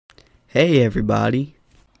Hey everybody.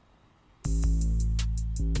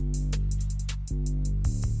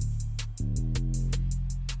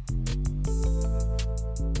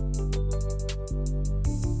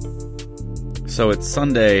 So it's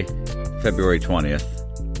Sunday, February 20th,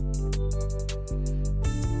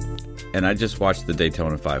 and I just watched the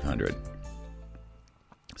Daytona 500.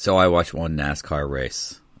 So I watch one NASCAR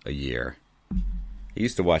race a year. I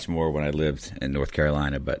used to watch more when I lived in North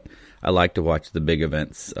Carolina, but I like to watch the big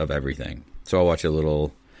events of everything. So I'll watch I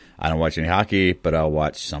don't watch any hockey, but I'll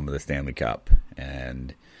watch some of the Stanley Cup.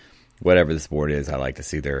 And whatever the sport is, I like to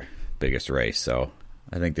see their biggest race. So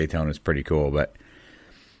I think Daytona is pretty cool,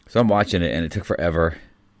 so I'm watching it, and it took forever.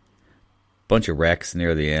 Bunch of wrecks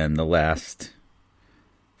near the end. The last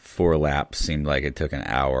 4 laps seemed like it took an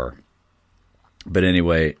hour. But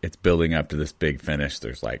anyway, it's building up to this big finish.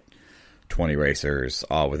 There's like 20 racers,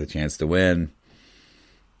 all with a chance to win.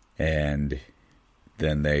 And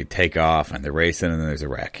then they take off, and they're racing, and then there's a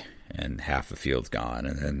wreck. And half the field's gone.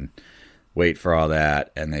 And then wait for all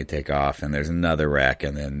that, and they take off, and there's another wreck,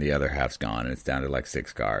 and then the other half's gone, and it's down to like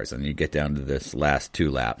 6 cars. And you get down to this last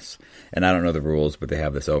 2 laps. And I don't know the rules, but they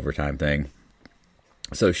have this overtime thing.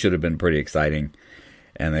 So it should have been pretty exciting.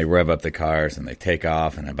 And they rev up the cars, and they take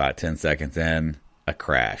off, and about 10 seconds in, a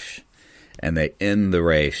crash. And they end the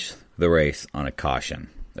race on a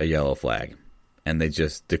caution, a yellow flag. And they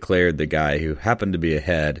just declared the guy who happened to be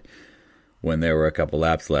ahead when there were a couple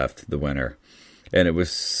laps left, the winner. And it was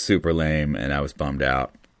super lame, and I was bummed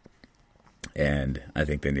out. And I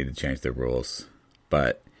think they need to change their rules.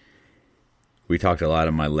 But we talked a lot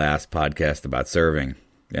in my last podcast about serving,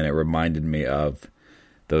 and it reminded me of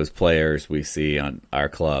those players we see on our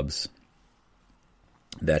clubs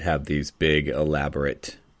that have these big,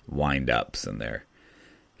 elaborate wind-ups, and they're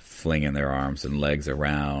flinging their arms and legs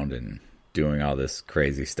around and doing all this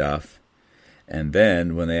crazy stuff. And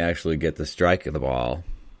then when they actually get the strike of the ball,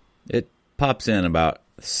 it pops in about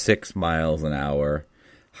 6 miles an hour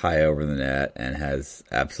high over the net and has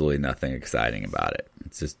absolutely nothing exciting about it.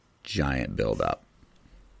 It's just giant build-up.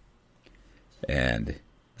 And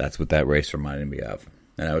that's what that race reminded me of.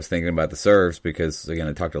 And I was thinking about the serves because, again,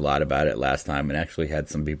 I talked a lot about it last time and actually had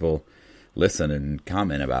some people listen and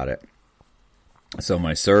comment about it. So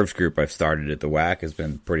my serves group I've started at the WAC has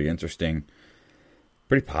been pretty interesting,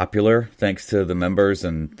 pretty popular, thanks to the members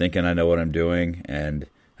and thinking I know what I'm doing, and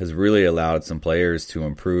has really allowed some players to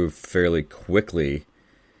improve fairly quickly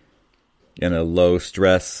in a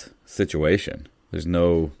low-stress situation.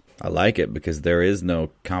 I like it because there is no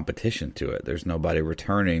competition to it. There's nobody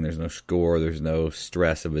returning. There's no score. There's no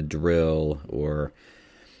stress of a drill, or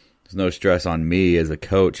there's no stress on me as a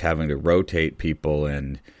coach having to rotate people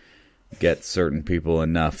and get certain people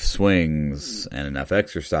enough swings and enough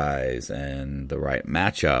exercise and the right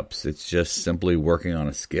matchups. It's just simply working on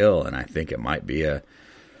a skill, and I think it might be a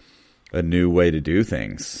new way to do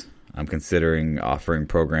things. I'm considering offering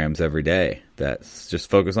programs every day that just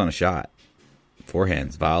focus on a shot.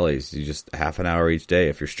 Forehands, volleys, you just half an hour each day.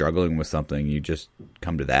 If you're struggling with something, you just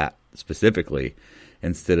come to that specifically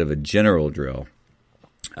instead of a general drill.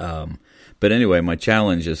 But anyway, my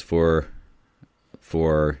challenge is for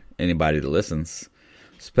anybody that listens,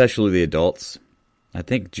 especially the adults. I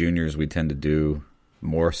think juniors, we tend to do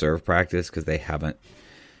more serve practice because they haven't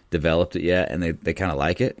developed it yet, and they kind of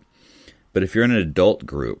like it. But if you're in an adult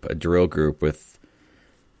group, a drill group with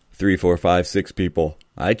 3, 4, 5, 6 people,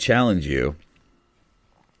 I challenge you,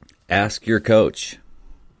 ask your coach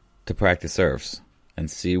to practice serves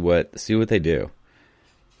and see what they do.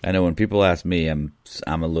 I know when people ask me, I'm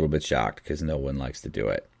a little bit shocked because no one likes to do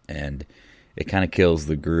it, and it kind of kills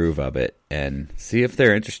the groove of it. And see if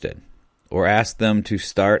they're interested, or ask them to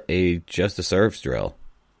start just a serves drill.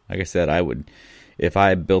 Like I said, I would, if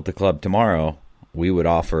I built a club tomorrow, we would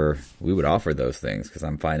offer those things, because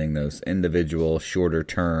I'm finding those individual, shorter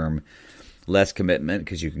term, less commitment,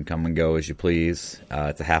 because you can come and go as you please.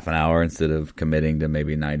 It's a half an hour instead of committing to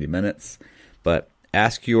maybe 90 minutes. But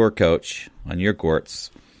ask your coach on your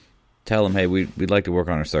courts, tell them, hey, we'd like to work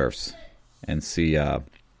on our serves, and see how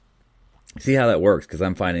that works, because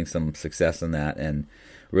I'm finding some success in that, and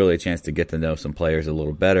really a chance to get to know some players a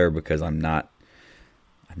little better, because I'm not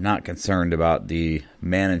concerned about the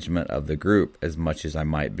management of the group as much as I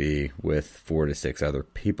might be with 4 to 6 other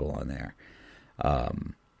people on there.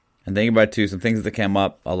 And thinking about, too, some things that came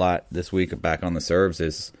up a lot this week back on the serves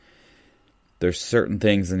is there's certain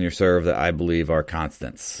things in your serve that I believe are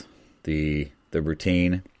constants. The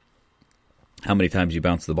routine, how many times you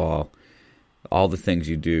bounce the ball, all the things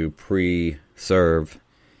you do pre-serve,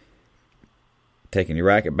 taking your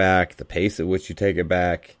racket back, the pace at which you take it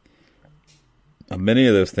back, many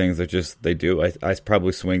of those things are just, they do. I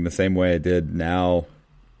probably swing the same way I do now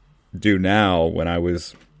when I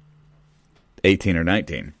was 18 or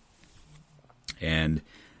 19. And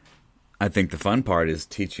I think the fun part is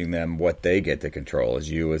teaching them what they get to control. As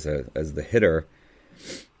you, as the hitter,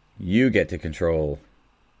 you get to control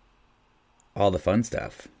all the fun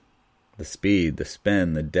stuff. The speed, the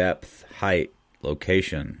spin, the depth, height,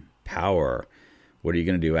 location, power. What are you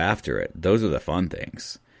going to do after it? Those are the fun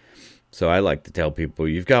things. So I like to tell people,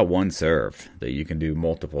 you've got one serve that you can do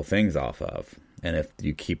multiple things off of. And if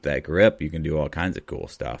you keep that grip, you can do all kinds of cool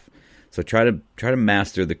stuff. So try to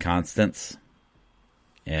master the constants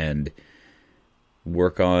and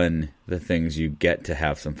work on the things you get to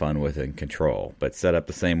have some fun with and control. But set up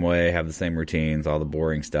the same way, have the same routines, all the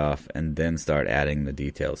boring stuff, and then start adding the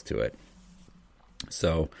details to it.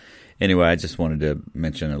 So anyway, I just wanted to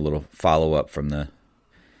mention a little follow-up from the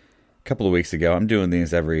couple of weeks ago. I'm doing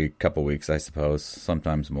these every couple of weeks, I suppose,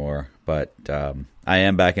 sometimes more. But I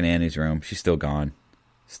am back in Annie's room. She's still gone.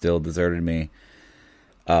 Still deserted me.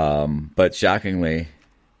 But shockingly,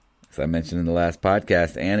 as I mentioned in the last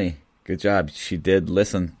podcast, Annie, good job. She did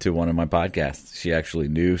listen to one of my podcasts. She actually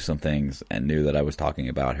knew some things and knew that I was talking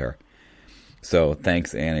about her. So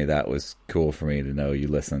thanks, Annie. That was cool for me to know you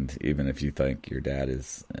listened, even if you think your dad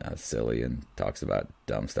is silly and talks about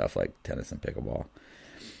dumb stuff like tennis and pickleball.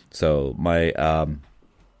 So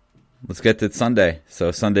let's get to Sunday.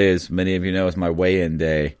 So Sunday, as many of you know, is my weigh-in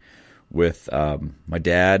day with my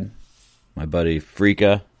dad, my buddy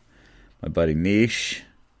Freaka, my buddy Nish,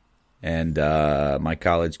 and my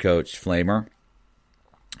college coach Flamer.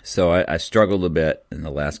 So I struggled a bit in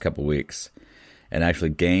the last couple weeks and actually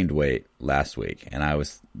gained weight last week. And I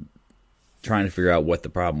was trying to figure out what the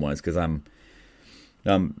problem was, because I'm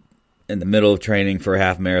in the middle of training for a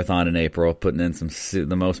half marathon in April, putting in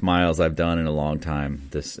the most miles I've done in a long time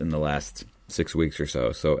in the last 6 weeks or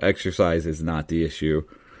so. So exercise is not the issue.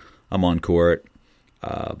 I'm on court.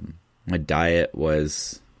 My diet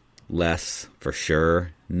was less for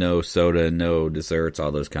sure. No soda, no desserts,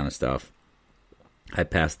 all those kind of stuff. I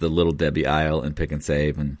passed the Little Debbie aisle in Pick and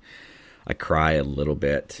Save, and I cry a little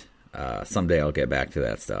bit. Someday I'll get back to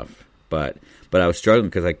that stuff. But I was struggling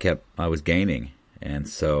because I was gaining. And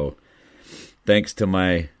so thanks to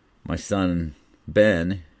my son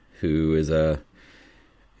Ben, who is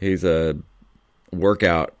he's a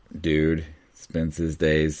workout dude, spends his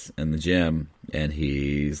days in the gym, and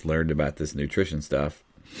he's learned about this nutrition stuff.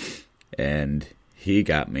 And he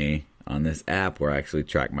got me on this app where I actually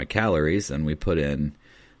track my calories, and we put in,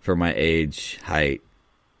 for my age, height,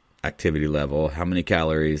 activity level, how many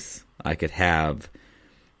calories I could have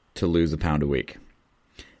to lose a pound a week.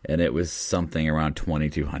 And it was something around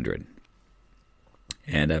 2,200.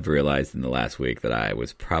 And I've realized in the last week that I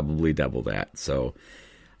was probably double that. So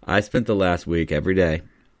I spent the last week every day,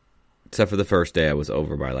 except for the first day, I was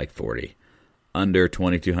over by like 40. Under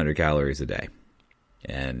 2,200 calories a day.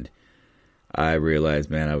 And I realized,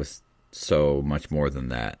 man, I was so much more than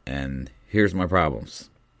that. And here's my problems.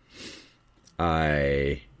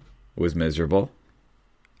 I was miserable.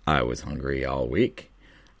 I was hungry all week.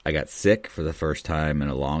 I got sick for the first time in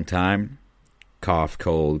a long time. Cough,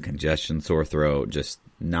 cold, congestion, sore throat, just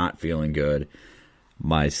not feeling good.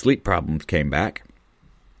 My sleep problems came back.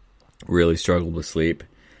 Really struggled with sleep.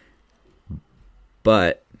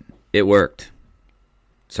 But it worked.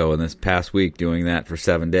 So in this past week, doing that for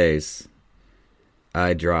 7 days,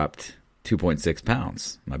 I dropped 2.6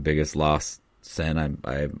 pounds. My biggest loss since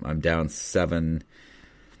I'm down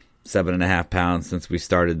 7.5 pounds since we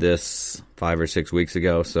started this 5 or 6 weeks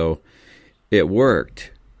ago. So it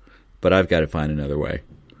worked, but I've got to find another way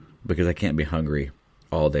because I can't be hungry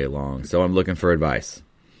all day long. So I'm looking for advice.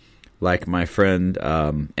 Like my friend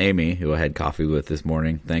Amy, who I had coffee with this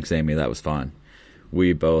morning. Thanks, Amy. That was fun.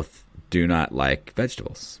 We both do not like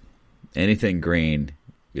vegetables. Anything green,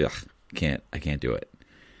 ugh, I can't do it.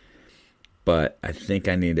 But I think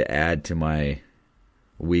I need to add to my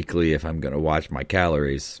weekly, if I'm going to watch my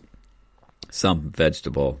calories, some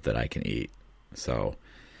vegetable that I can eat. So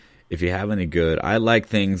if you have any good, I like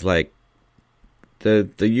things like the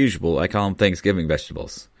usual, I call them Thanksgiving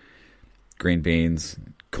vegetables. Green beans,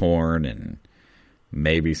 corn, and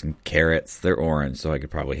maybe some carrots. They're orange, so I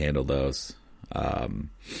could probably handle those.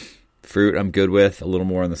 Fruit I'm good with, a little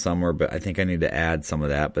more in the summer, but I think I need to add some of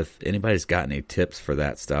that. But if anybody's got any tips for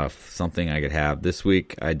that stuff, something I could have. This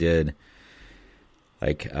week I did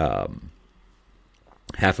like half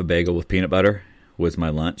a bagel with peanut butter was my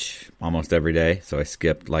lunch almost every day. So I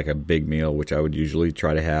skipped like a big meal, which I would usually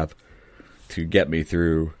try to have to get me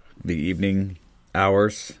through the evening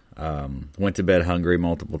hours. Went to bed hungry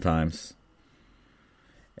multiple times.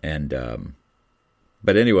 And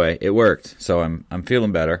But anyway, it worked. So I'm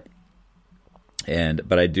feeling better.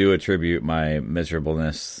 But I do attribute my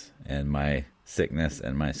miserableness and my sickness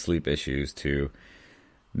and my sleep issues to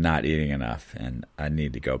not eating enough, and I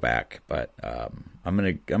need to go back. But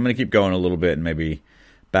I'm gonna keep going a little bit and maybe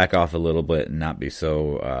back off a little bit and not be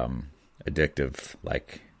so addictive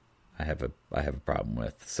like I have a problem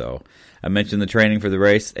with. So I mentioned the training for the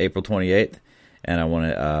race, April 28th, and I want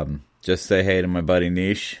to just say hey to my buddy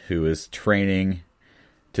Nish, who is training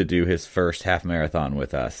to do his first half marathon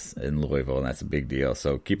with us in Louisville, and that's a big deal.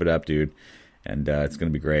 So keep it up, dude, and it's going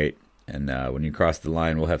to be great. And when you cross the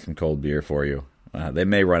line, we'll have some cold beer for you. They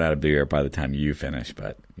may run out of beer by the time you finish,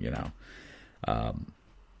 but you know.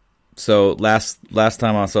 So last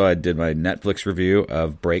time also I did my Netflix review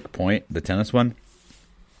of Breakpoint, the tennis one.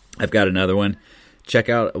 I've got another one. Check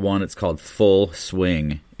out one. It's called Full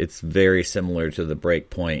Swing. It's very similar to the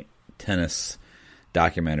Breakpoint tennis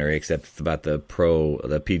documentary, except it's about the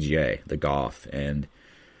PGA, the golf, and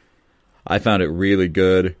I found it really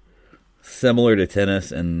good. Similar to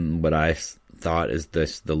tennis, and what I thought is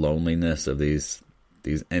the loneliness of these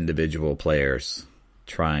individual players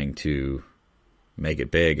trying to make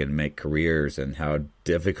it big and make careers, and how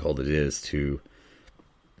difficult it is to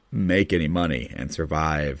make any money and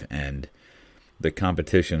survive, and the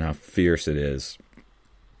competition, how fierce it is.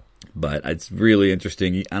 But it's really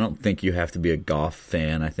interesting. I don't think you have to be a golf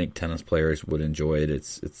fan. I think tennis players would enjoy it.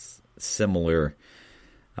 It's similar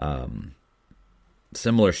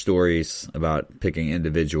stories about picking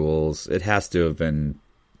individuals. It has to have been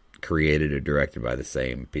created or directed by the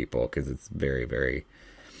same people because it's very, very,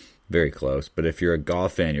 very close. But if you're a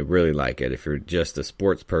golf fan, you'll really like it. If you're just a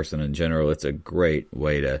sports person in general, it's a great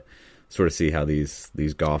way to sort of see how these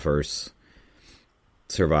golfers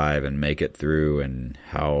survive and make it through, and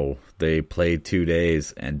how they play 2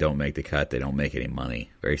 days and don't make the cut. They don't make any money.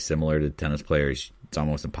 Very similar to tennis players. It's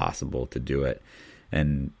almost impossible to do it.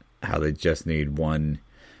 And how they just need one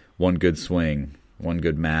good swing, one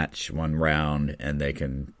good match, one round, and they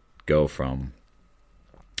can go from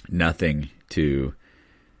nothing to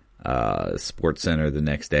Sports Center the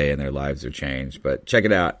next day, and their lives are changed. But check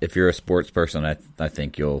it out if you're a sports person. I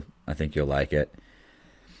think you'll like it.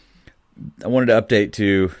 I wanted to update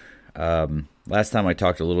too. Last time I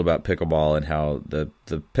talked a little about pickleball and how the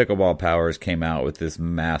Pickleball Powers came out with this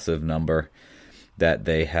massive number that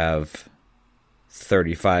they have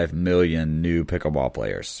 35 million new pickleball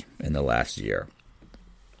players in the last year.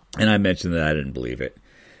 And I mentioned that I didn't believe it,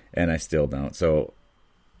 and I still don't. So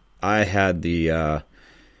I had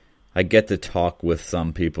I get to talk with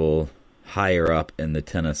some people higher up in the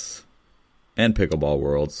tennis and pickleball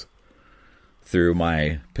worlds through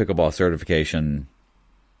my pickleball certification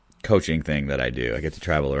coaching thing that I do. I get to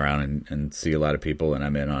travel around and see a lot of people, and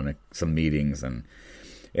I'm in on some meetings. And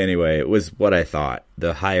anyway, it was what I thought.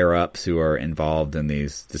 The higher ups who are involved in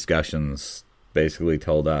these discussions basically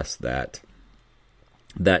told us that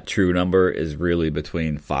true number is really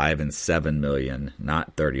between 5 and 7 million,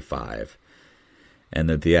 not 35. And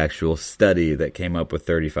that the actual study that came up with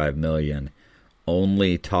 35 million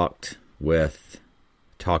only talked with,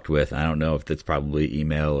 I don't know if that's probably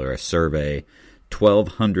email or a survey,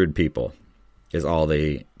 1,200 people is all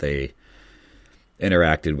they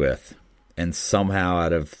interacted with. And somehow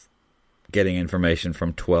out of getting information from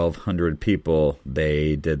 1,200 people,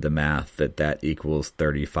 they did the math that equals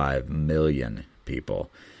 35 million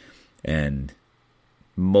people. And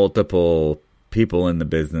multiple people in the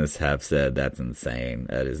business have said that's insane.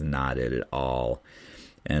 That is not it at all.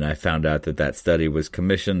 And I found out that study was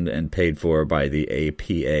commissioned and paid for by the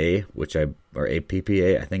APA, or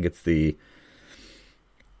APPA, I think it's the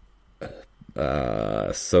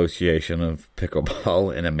Association of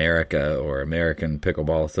Pickleball in America, or American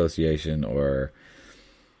Pickleball Association, or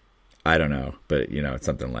I don't know, but it's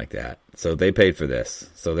something like that. So they paid for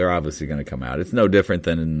this, so they're obviously going to come out. It's no different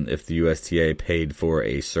than if the USTA paid for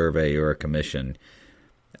a survey or a commission.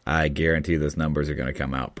 I guarantee those numbers are going to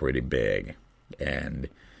come out pretty big, and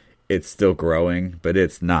it's still growing, but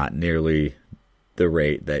it's not nearly the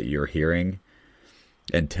rate that you're hearing.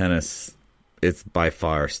 And tennis, it's by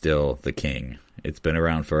far still the king. It's been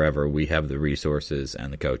around forever. We have the resources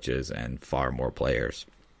and the coaches and far more players.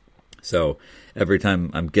 So every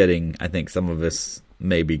time I think some of us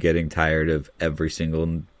may be getting tired of every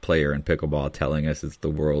single player in pickleball telling us it's the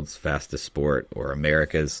world's fastest sport or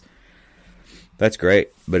America's. That's great,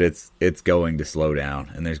 but it's going to slow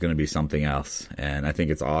down, and there's going to be something else. And I think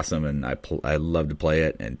it's awesome, and I love to play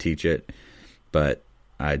it and teach it. But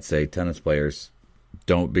I'd say tennis players,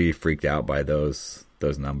 don't be freaked out by those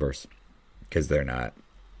numbers, because they're not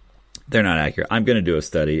accurate. I'm going to do a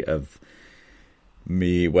study of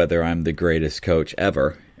me whether I'm the greatest coach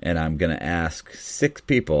ever, and I'm going to ask 6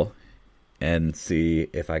 people and see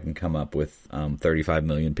if I can come up with 35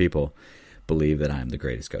 million people believe that I'm the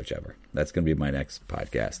greatest coach ever. That's going to be my next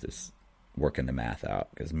podcast, is working the math out,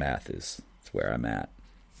 because math is where I'm at.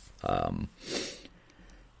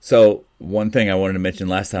 So one thing I wanted to mention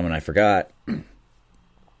last time and I forgot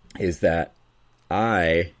is that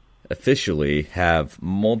I officially have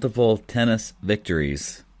multiple tennis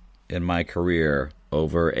victories in my career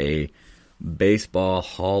over a baseball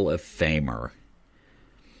Hall of Famer.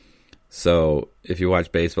 So if you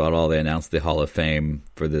watch baseball at all, they announced the Hall of Fame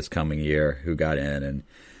for this coming year, who got in. And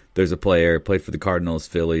there's a player, played for the Cardinals,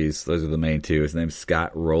 Phillies. Those are the main two. His name's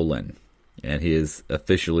Scott Rowland. And he has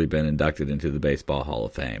officially been inducted into the Baseball Hall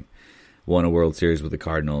of Fame. Won a World Series with the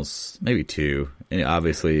Cardinals, maybe 2. And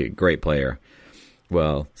obviously, great player.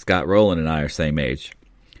 Well, Scott Rowland and I are same age.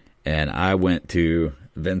 And I went to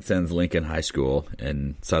Vincennes Lincoln High School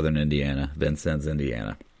in southern Indiana, Vincennes,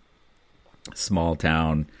 Indiana. Small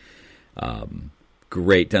town,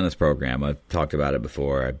 great tennis program. I've talked about it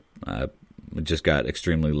before. I just got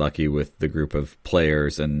extremely lucky with the group of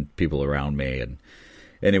players and people around me. And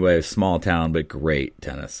anyway, small town, but great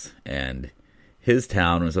tennis. And his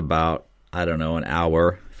town was about, I don't know, an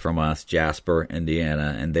hour from us, Jasper,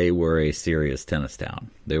 Indiana, and they were a serious tennis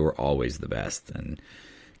town. They were always the best and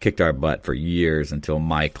kicked our butt for years until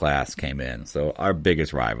my class came in. So our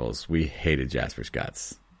biggest rivals, we hated Jasper's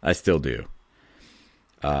guts. I still do.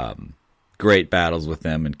 Great battles with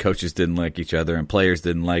them, and coaches didn't like each other, and players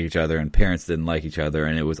didn't like each other, and parents didn't like each other,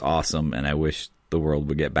 and it was awesome, and I wish the world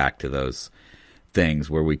would get back to those things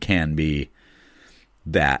where we can be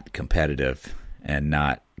that competitive and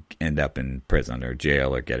not end up in prison or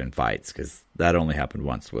jail or get in fights, because that only happened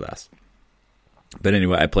once with us. But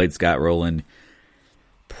anyway, I played Scott Rowland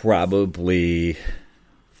probably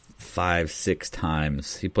 5-6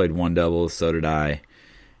 times. He played one doubles, so did I,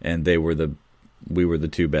 and we were the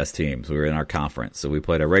 2 best teams. We were in our conference. So we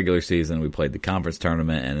played our regular season, we played the conference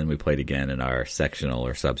tournament, and then we played again in our sectional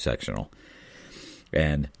or subsectional.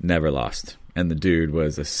 And never lost. And the dude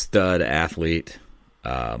was a stud athlete,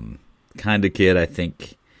 kind of kid. I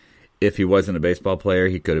think if he wasn't a baseball player,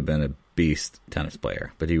 he could have been a beast tennis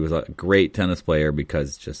player. But he was a great tennis player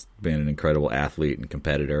because just being an incredible athlete and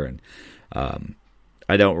competitor. And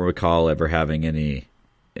I don't recall ever having any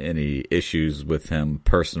issues with him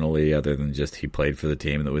personally, other than just he played for the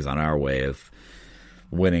team that was on our way of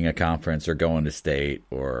winning a conference or going to state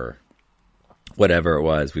or whatever it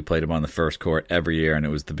was. We played him on the first court every year, and it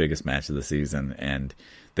was the biggest match of the season, and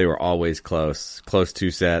they were always close 2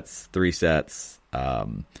 sets, 3 sets.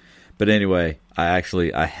 But anyway, I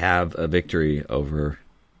have a victory over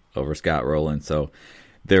Scott Rowland, so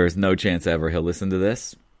there is no chance ever he'll listen to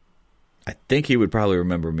this. I think he would probably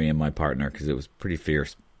remember me and my partner, because it was pretty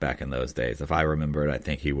fierce back in those days. If I remember it, I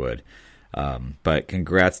think he would. But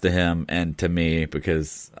congrats to him and to me,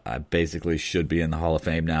 because I basically should be in the Hall of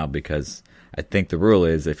Fame now, because I think the rule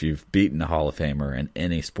is if you've beaten a Hall of Famer in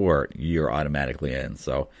any sport, you're automatically in.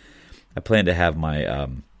 So I plan to have my,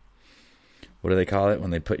 what do they call it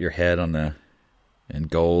when they put your head in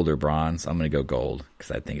gold or bronze? I'm going to go gold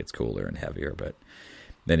because I think it's cooler and heavier. But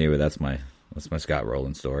anyway, that's my Scott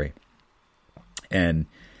Rowland story. And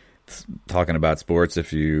talking about sports,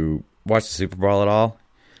 if you watch the Super Bowl at all,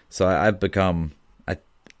 so I've become,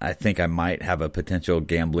 I think I might have a potential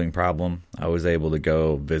gambling problem. I was able to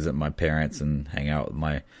go visit my parents and hang out with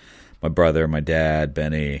my brother, my dad,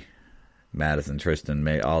 Benny, Madison, Tristan,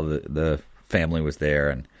 all the family was there,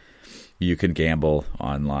 and you can gamble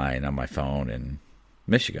online on my phone in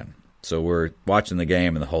Michigan. So we're watching the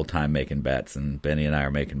game and the whole time making bets, and Benny and I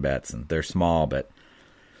are making bets, and they're small, but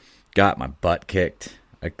got my butt kicked.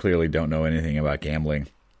 I clearly don't know anything about gambling,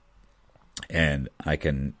 and I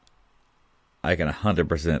can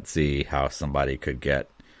 100% see how somebody could get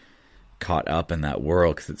caught up in that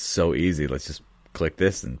world, because it's so easy. Let's just click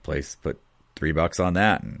this and put $3 on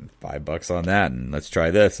that and $5 on that, and let's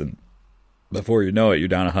try this. And before you know it, you're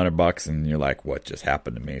down $100, and you're like, what just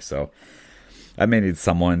happened to me? So I may need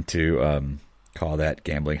someone to call that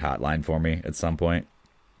gambling hotline for me at some point.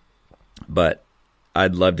 But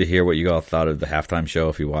I'd love to hear what you all thought of the halftime show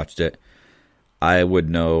if you watched it. I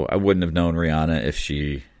wouldn't have known Rihanna if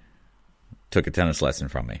she took a tennis lesson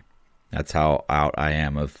from me. That's how out I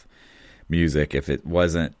am of music. If it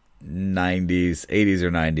wasn't 80s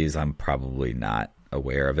or 90s, I'm probably not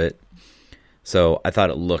aware of it. So I thought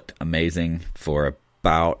it looked amazing for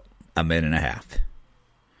about a minute and a half.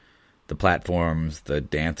 The platforms, the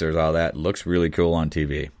dancers, all that looks really cool on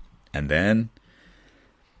TV. And then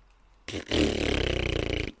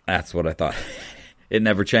that's what I thought. It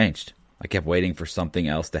never changed. I kept waiting for something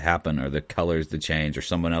else to happen or the colors to change or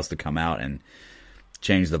someone else to come out and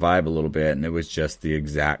change the vibe a little bit. And it was just the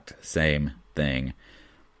exact same thing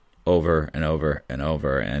over and over and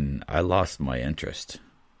over. And I lost my interest.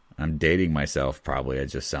 I'm dating myself probably. I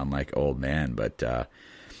just sound like old man. But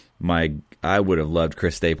I would have loved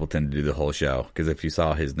Chris Stapleton to do the whole show. Because if you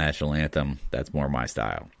saw his national anthem, that's more my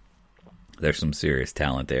style. There's some serious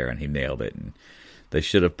talent there, and he nailed it. And they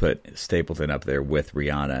should have put Stapleton up there with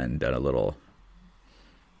Rihanna and done a little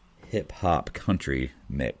hip-hop country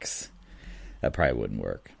mix. That probably wouldn't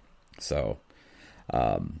work. So,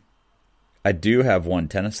 I do have one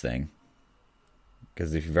tennis thing.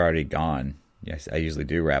 Because if you've already gone, yes, I usually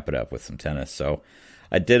do wrap it up with some tennis. So,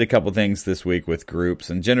 I did a couple things this week with groups.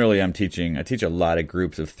 And generally, I teach a lot of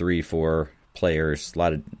groups of 3-4 players. A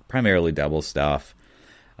lot of primarily double stuff.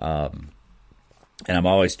 And I'm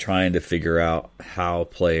always trying to figure out how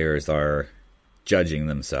players are judging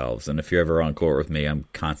themselves. And if you're ever on court with me, I'm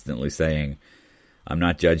constantly saying, I'm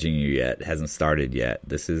not judging you yet. It hasn't started yet.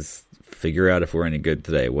 This is figure out if we're any good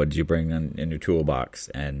today. What did you bring in your toolbox?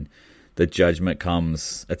 And the judgment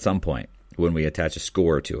comes at some point when we attach a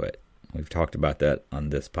score to it. We've talked about that on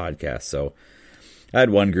this podcast. So I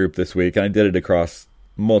had one group this week, and I did it across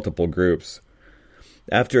multiple groups.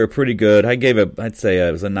 After a pretty good, I'd say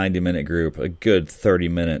it was a 90-minute group, a good 30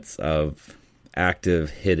 minutes of active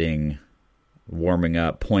hitting, warming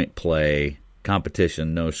up, point play,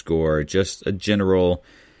 competition, no score, just a general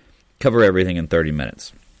cover everything in 30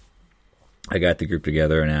 minutes. I got the group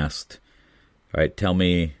together and asked, all right, tell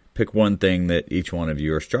me, pick one thing that each one of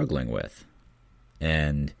you are struggling with.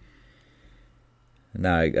 And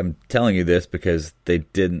now I'm telling you this because they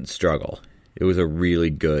didn't struggle. It was a really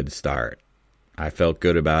good start. I felt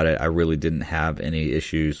good about it. I really didn't have any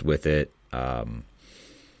issues with it. I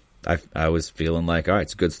was feeling like, all right,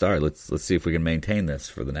 it's a good start. Let's see if we can maintain this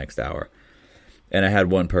for the next hour. And I had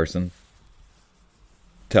one person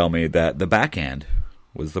tell me that the backhand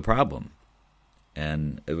was the problem.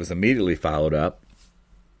 And it was immediately followed up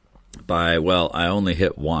by, well, I only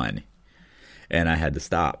hit one. And I had to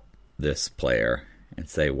stop this player and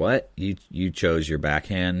say, what? You chose your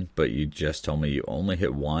backhand, but you just told me you only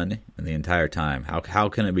hit one in the entire time. How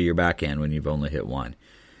can it be your backhand when you've only hit one?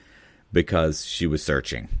 Because she was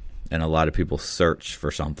searching. And a lot of people search for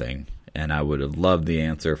something. And I would have loved the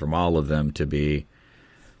answer from all of them to be,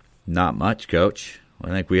 not much, coach. I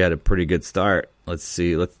think we had a pretty good start. Let's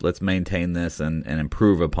see. Let's maintain this and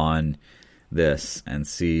improve upon this and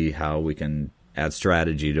see how we can add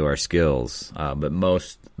strategy to our skills. But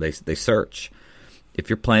most, they search. If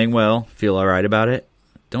you're playing well, feel all right about it,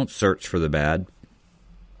 don't search for the bad.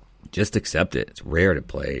 Just accept it. It's rare to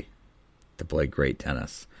play great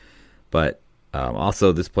tennis. But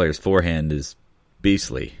also, this player's forehand is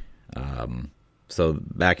beastly. So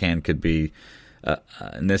backhand could be,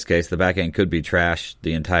 in this case, the backhand could be trashed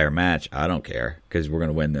the entire match. I don't care because we're going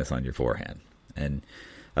to win this on your forehand. And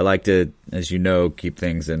I like to, as you know, keep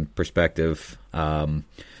things in perspective.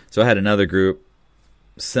 So I had another group,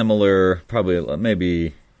 similar, probably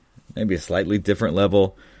maybe a slightly different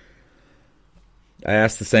level. I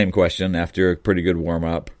asked the same question after a pretty good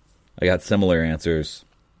warm-up. I got similar answers.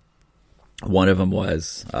 One of them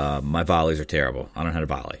was, my volleys are terrible. I don't know how to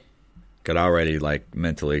volley. Got already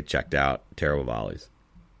mentally checked out, terrible volleys.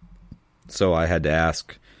 So I had to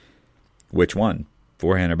ask, which one,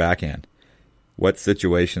 forehand or backhand? What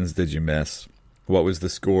situations did you miss? What was the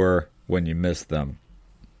score when you missed them?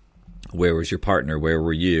 Where was your partner? Where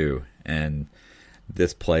were you? And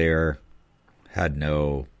this player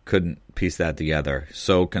couldn't piece that together.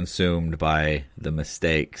 So consumed by the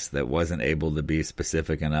mistakes that wasn't able to be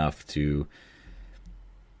specific enough to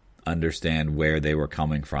understand where they were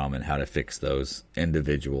coming from and how to fix those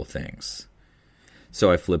individual things.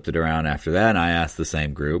 So I flipped it around after that and I asked the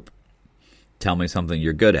same group, tell me something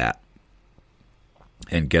you're good at.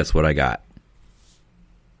 And guess what I got?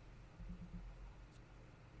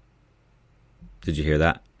 Did you hear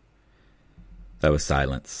that? That was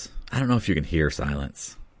silence. I don't know if you can hear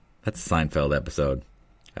silence. That's a Seinfeld episode.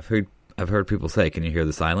 I've heard people say, can you hear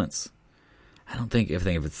the silence? I don't think if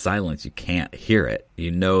it's silence, you can't hear it. You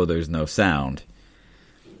know there's no sound.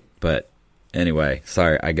 But anyway,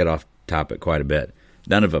 sorry, I get off topic quite a bit.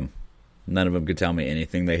 None of them could tell me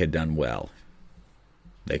anything they had done well.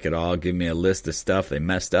 They could all give me a list of stuff they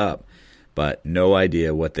messed up, but no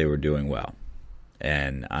idea what they were doing well.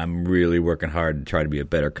 And I'm really working hard to try to be a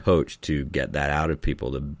better coach to get that out of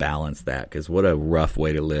people, to balance that. Because what a rough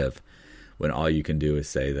way to live when all you can do is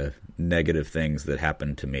say the negative things that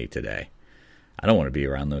happened to me today. I don't want to be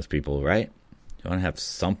around those people, right? You want to have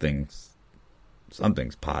something's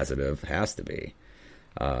positive. It has to be.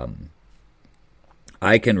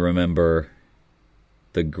 I can remember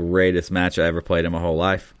the greatest match I ever played in my whole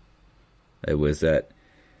life. I was at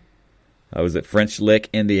French Lick,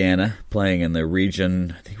 Indiana, playing in the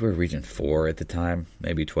region. I think we were Region 4 at the time,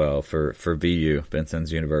 maybe 12 for VU,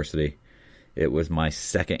 Vincennes University. It was my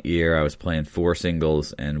second year. I was playing 4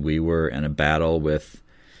 singles, and we were in a battle with,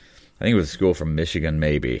 I think it was a school from Michigan,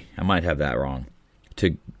 maybe. I might have that wrong.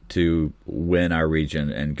 To win our region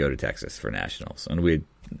and go to Texas for nationals. And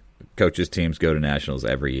coaches' teams go to nationals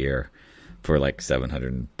every year for like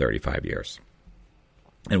 735 years.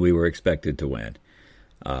 And we were expected to win.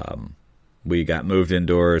 We got moved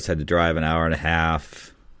indoors, had to drive an hour and a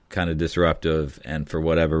half, kind of disruptive, and for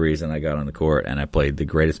whatever reason I got on the court and I played the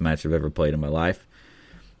greatest match I've ever played in my life.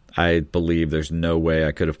 I believe there's no way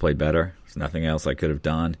I could have played better. There's nothing else I could have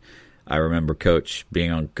done. I remember coach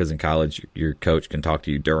being on, because in college your coach can talk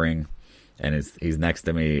to you during, and he's next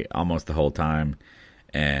to me almost the whole time,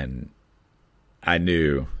 and I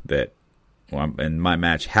knew that, and my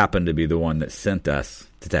match happened to be the one that sent us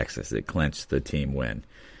to Texas. It clinched the team win.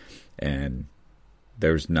 And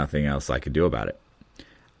there's nothing else I could do about it.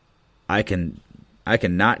 I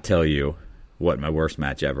cannot tell you what my worst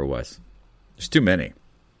match ever was. There's too many.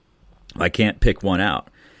 I can't pick one out.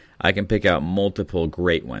 I can pick out multiple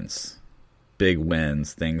great wins, big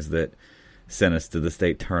wins, things that sent us to the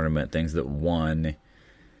state tournament, things that won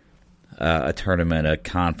a tournament, a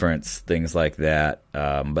conference, things like that.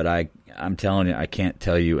 But I'm telling you, I can't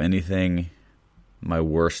tell you anything. My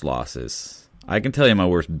worst losses. I can tell you my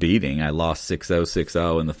worst beating. I lost 6-0,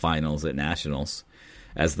 6-0 in the finals at Nationals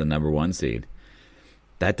as the number 1 seed.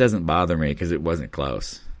 That doesn't bother me because it wasn't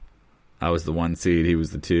close. I was the 1 seed. He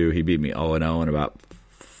was the 2. He beat me 0-0 in about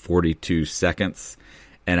 42 seconds,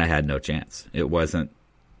 and I had no chance. It wasn't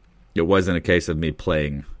a case of me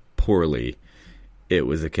playing poorly. It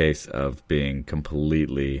was a case of being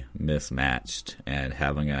completely mismatched and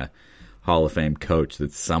having a Hall of Fame coach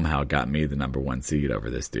that somehow got me the number 1 seed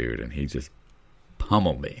over this dude, and he just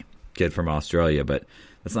pummeled me. Kid from Australia, but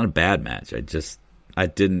that's not a bad match.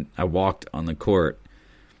 I walked on the court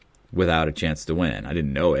without a chance to win. I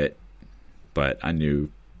didn't know it, but I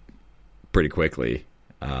knew pretty quickly.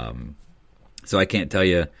 So I can't tell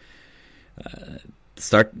you.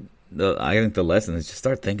 I think the lesson is just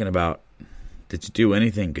start thinking about, did you do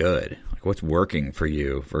anything good? Like, what's working for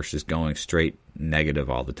you versus going straight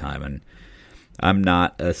negative all the time. And I'm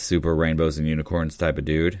not a super rainbows and unicorns type of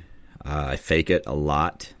dude. I fake it a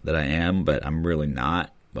lot that I am, but I'm really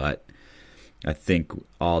not. But I think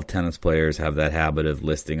all tennis players have that habit of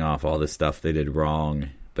listing off all the stuff they did wrong.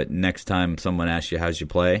 But next time someone asks you, how'd you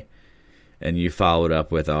play? And you follow it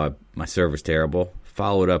up with, oh, my serve was terrible.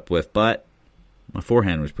 Follow it up with, but my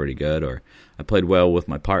forehand was pretty good. Or I played well with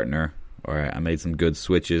my partner. Or I made some good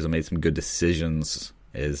switches. I made some good decisions.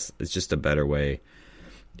 It's just a better way.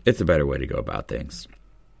 It's a better way to go about things.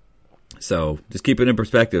 So just keep it in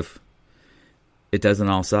perspective. It doesn't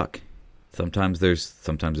all suck. Sometimes there's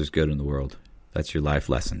good in the world. That's your life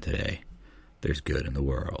lesson today. There's good in the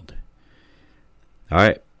world. All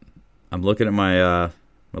right. I'm looking at my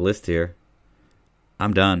list here.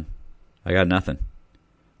 I'm done. I got nothing.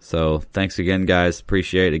 So thanks again, guys.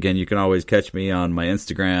 Appreciate it. Again, you can always catch me on my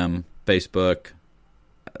Instagram, Facebook.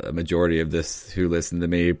 A majority of this who listen to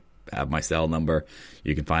me have my cell number.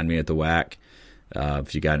 You can find me at the WAC.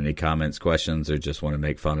 If you got any comments, questions, or just want to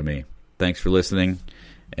make fun of me. Thanks for listening,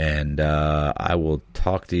 and I will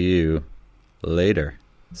talk to you later.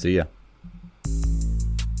 See ya.